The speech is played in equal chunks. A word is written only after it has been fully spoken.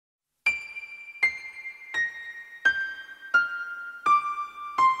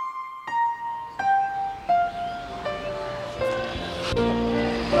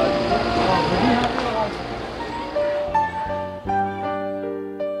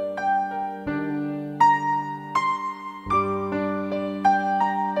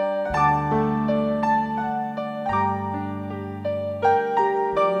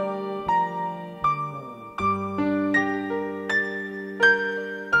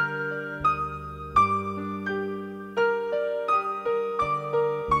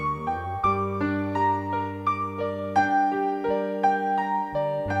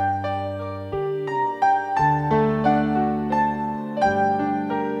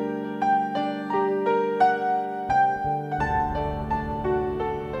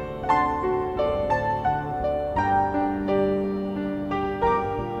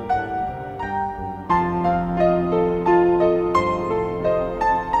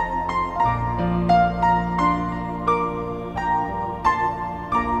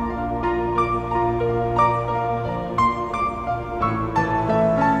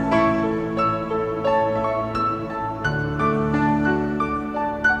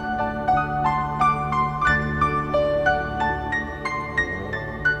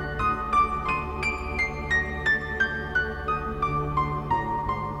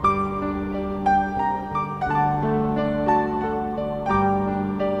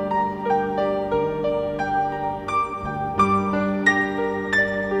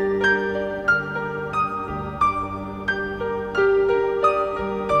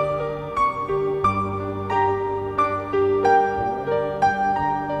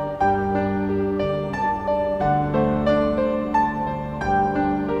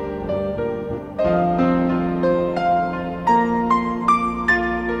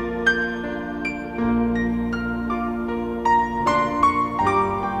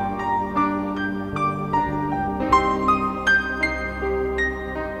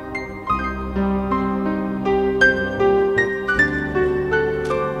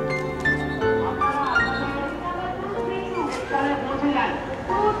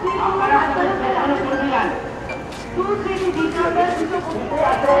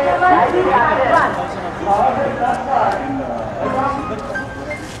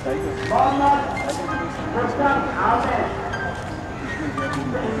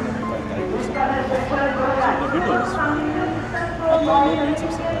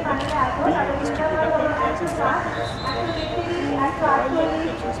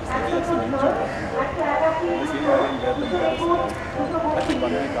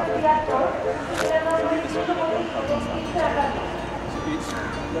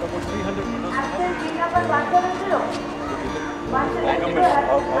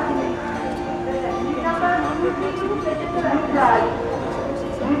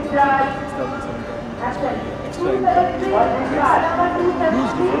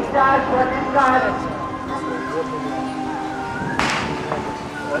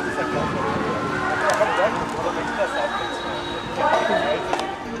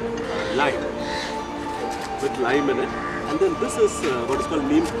Lime with lime in it, and then this is what is called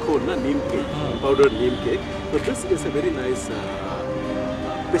neem cone, neem cake, powdered neem cake. So this is a very nice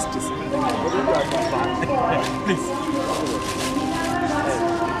pesticide. Please.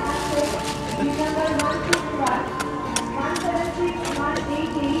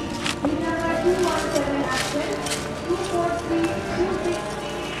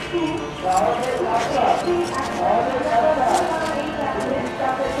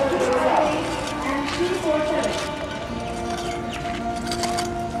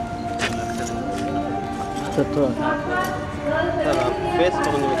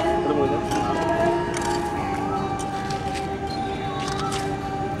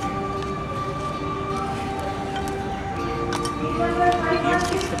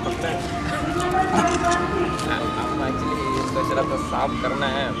 तो साफ करना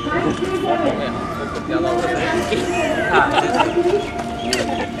है हमको ज़्यादा हो रहा है।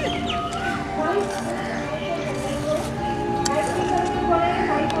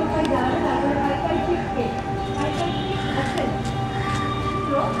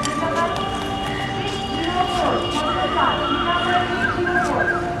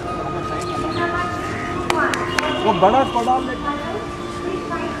 वो बड़ा पड़ा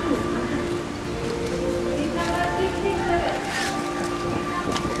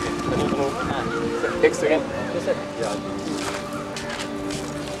एक सेकंड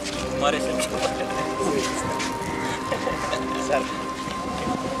हमारे से सर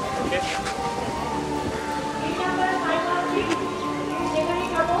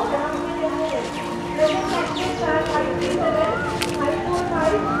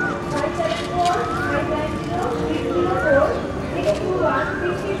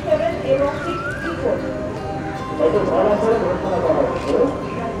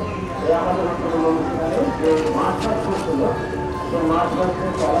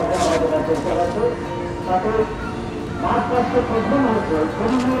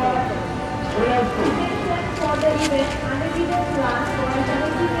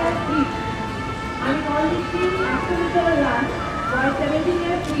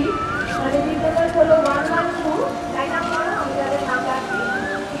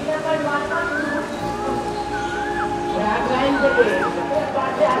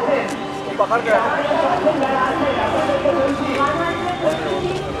पकड़ के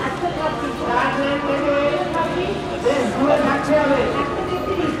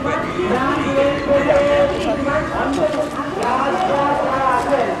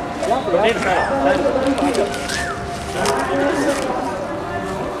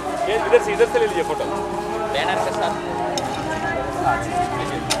इधर से ले लीजिए फोटो बैनर के साथ।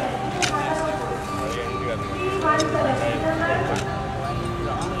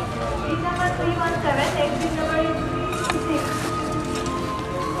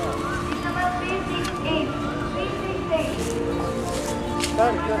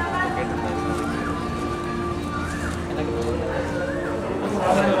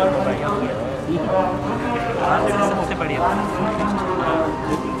 सबसे बढ़िया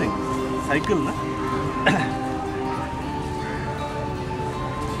साइकिल ना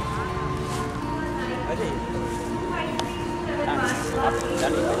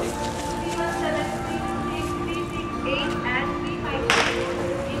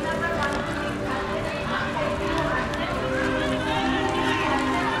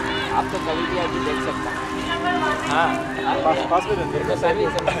आप तो कभी भी अभी देख सकता हैं। हाँ पास में रहते तो सारी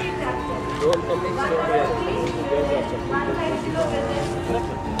रोल करने की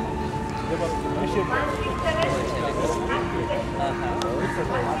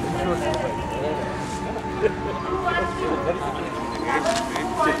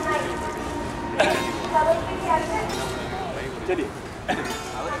चलिए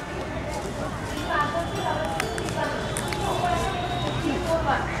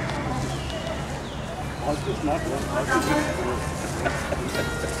Also not one. Also very gross.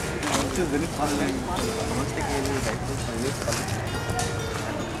 Also very fun.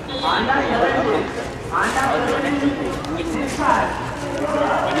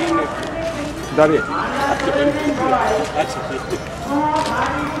 Daria.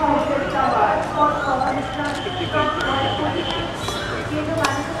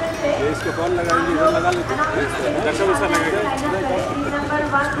 इसको कौन लगाएंगे इधर लगा लेते हैं दर्शक उसका लगेगा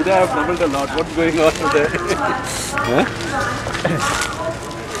इधर have doubled a lot what's going on there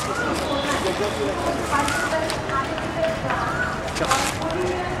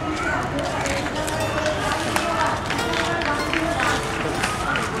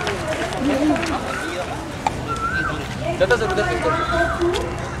दादा सर उधर देखो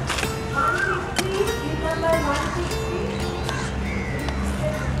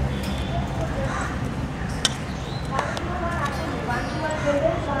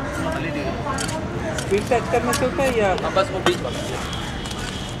स्पीड टच करने से होता है या हाँ बस वो बीच वाला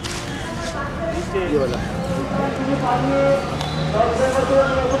ये वाला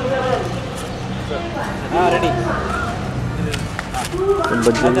हाँ रेडी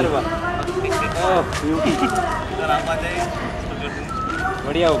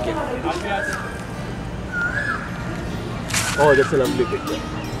बढ़िया हो गया Oh, that's a lovely picture.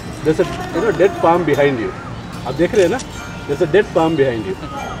 There's a dead palm behind you. आप देख रहे हैं ना? There's a dead palm behind you.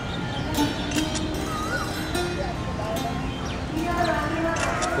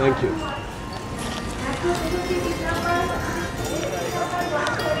 Thank you.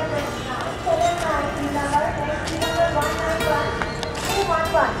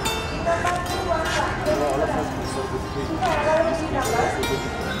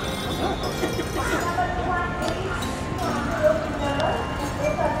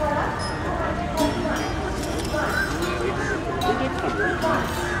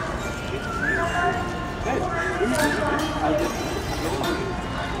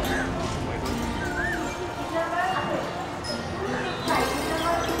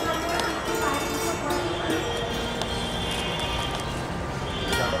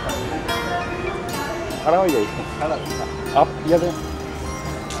 खड़ा हो जाइए आप ये दें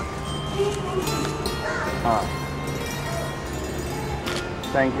हाँ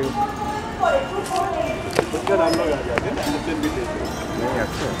थैंक यू उसका नाम लोग आ जाते हैं ना भी देते हैं नहीं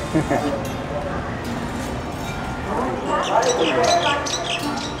अच्छा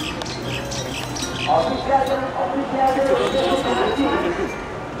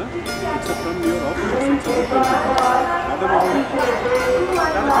It's from your office.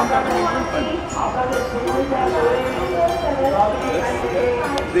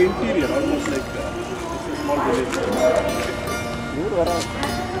 The interior, almost like it's a small village.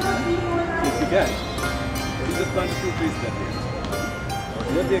 If you can, you just plant a few trees there.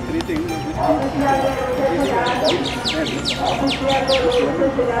 Here they are creating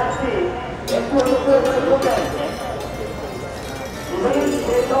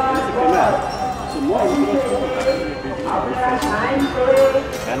so more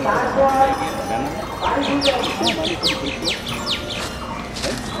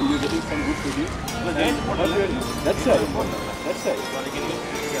and you're getting some good produce. That's right. That's right.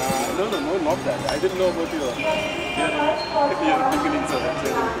 No, not that. I didn't know about your beginnings of that.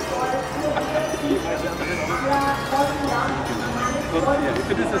 Yeah, if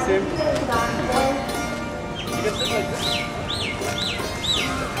it is the same, you can sit like this.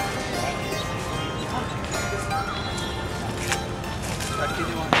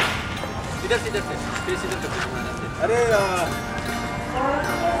 इधर से face इधर करते अरे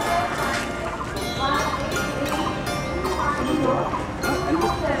and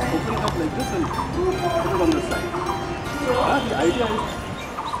just open it up like this and put it on the side. The idea is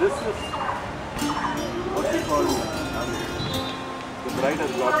this is what we call the bride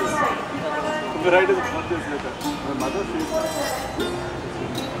has brought this. The bride has brought this with her. My mother says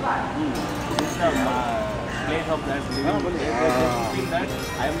place of that living that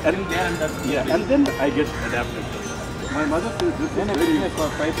I am living there and that yeah, and then I get adapted. My mother says this is very for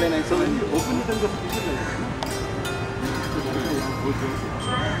pipeline. so when you open it and just keep it like this.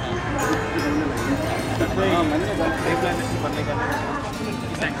 मैंने pipeline बनने का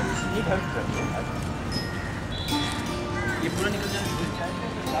ये पूरा निकल जाए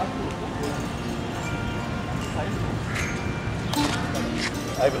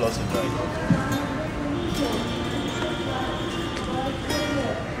I will also try.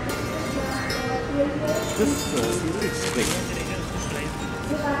 This is great.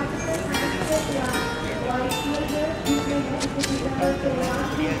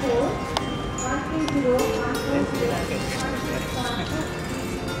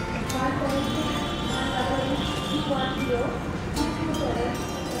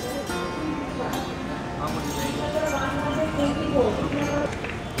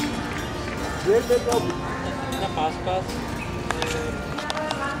 Pass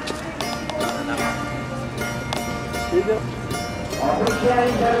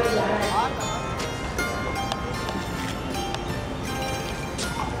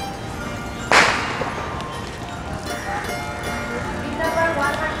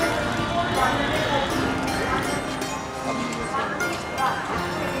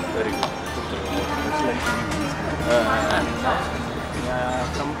very good.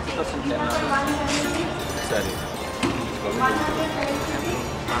 Some sorry.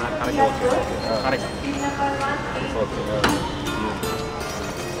 Correct.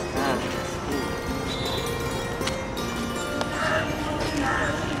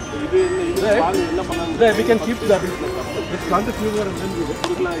 Yeah, we can keep that. Let's plant a few more and then we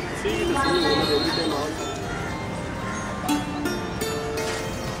look like seeing the same every time also.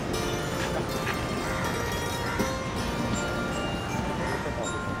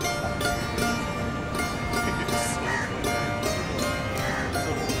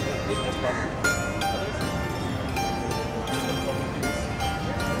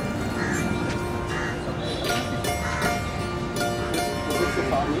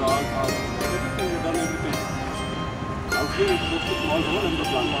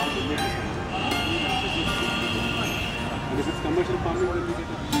 If it's commercial farming, then we get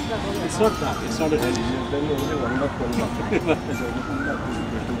it. It's not that. It's not a head. Then only one mark.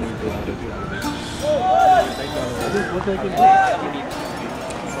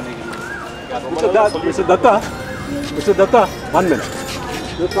 Mr. Datta, 1 minute.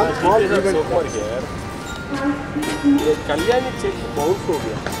 There's one small event over here. Kalyani check bounce हो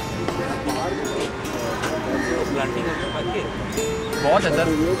गया. Planting बहुत है sir.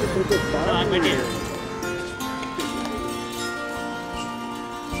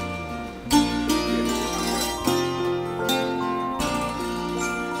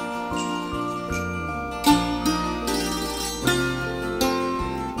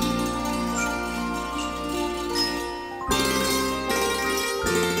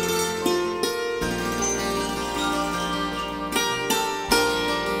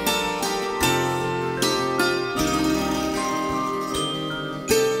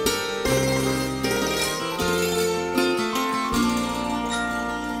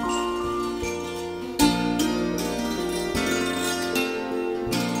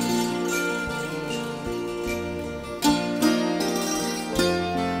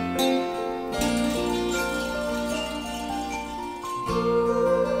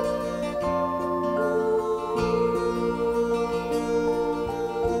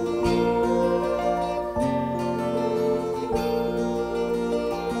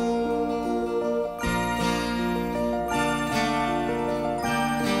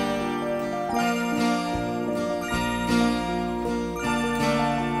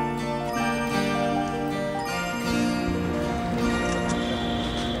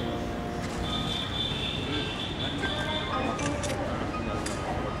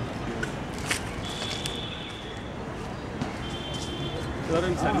 You are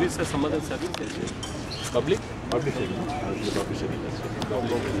in service or some other service? Public? Public service.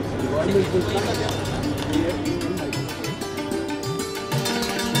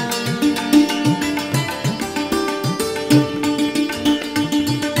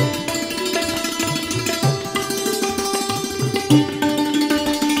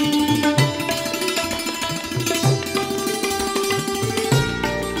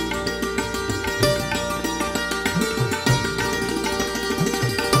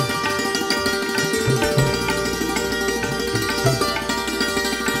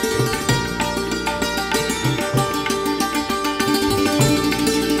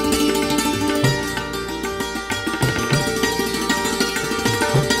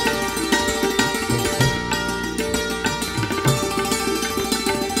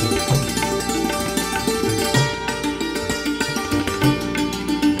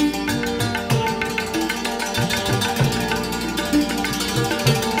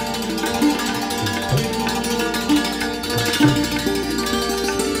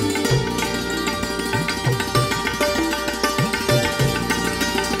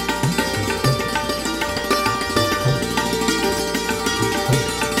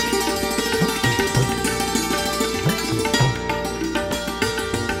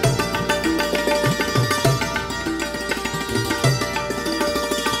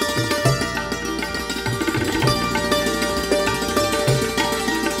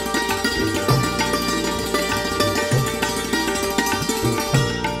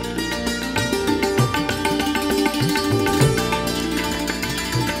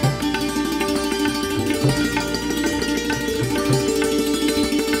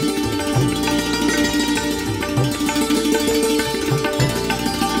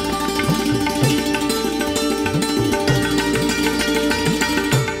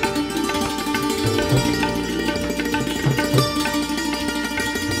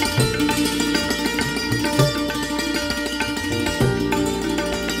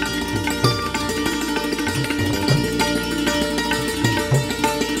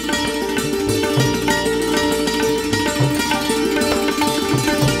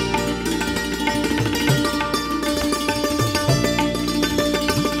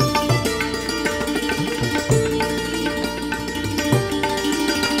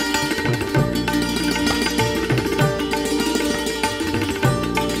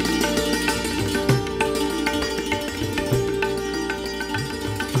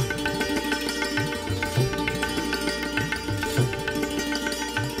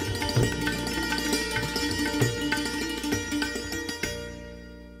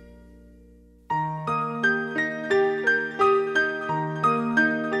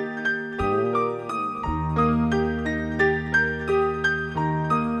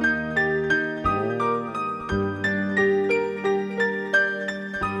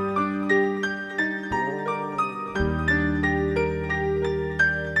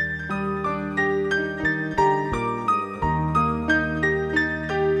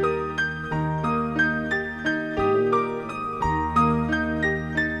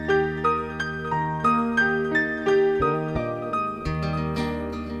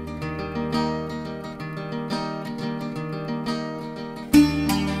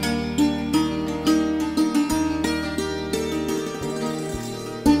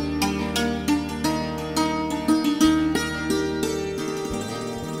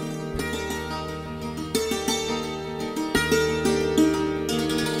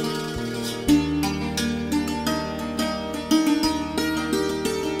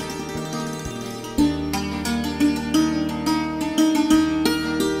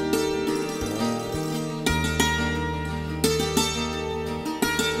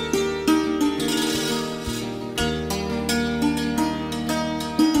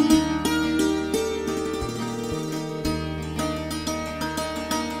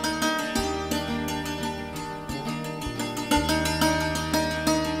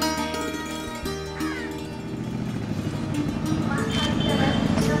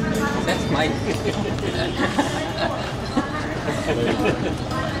 smile.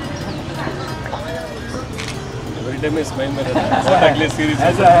 Every time I smile में रहता है. बहुत अगले series.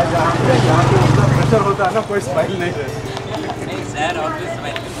 ऐसा है यहाँ पे उतना प्रेशर होता है ना, कोई स्माइल नहीं रहता. नहीं sir, always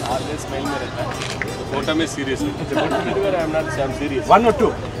smile. Always smile में रहता है. तो फोटो में सीरियस है. But I am not. I am serious. 1 or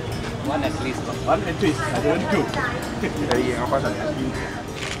 2? One at least. 1 at least. I don't 2. ये यहाँ पास आ गया.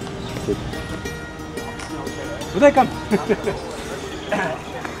 उदय come.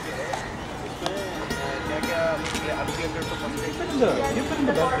 Give them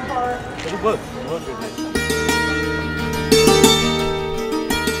the balcony. It'll work.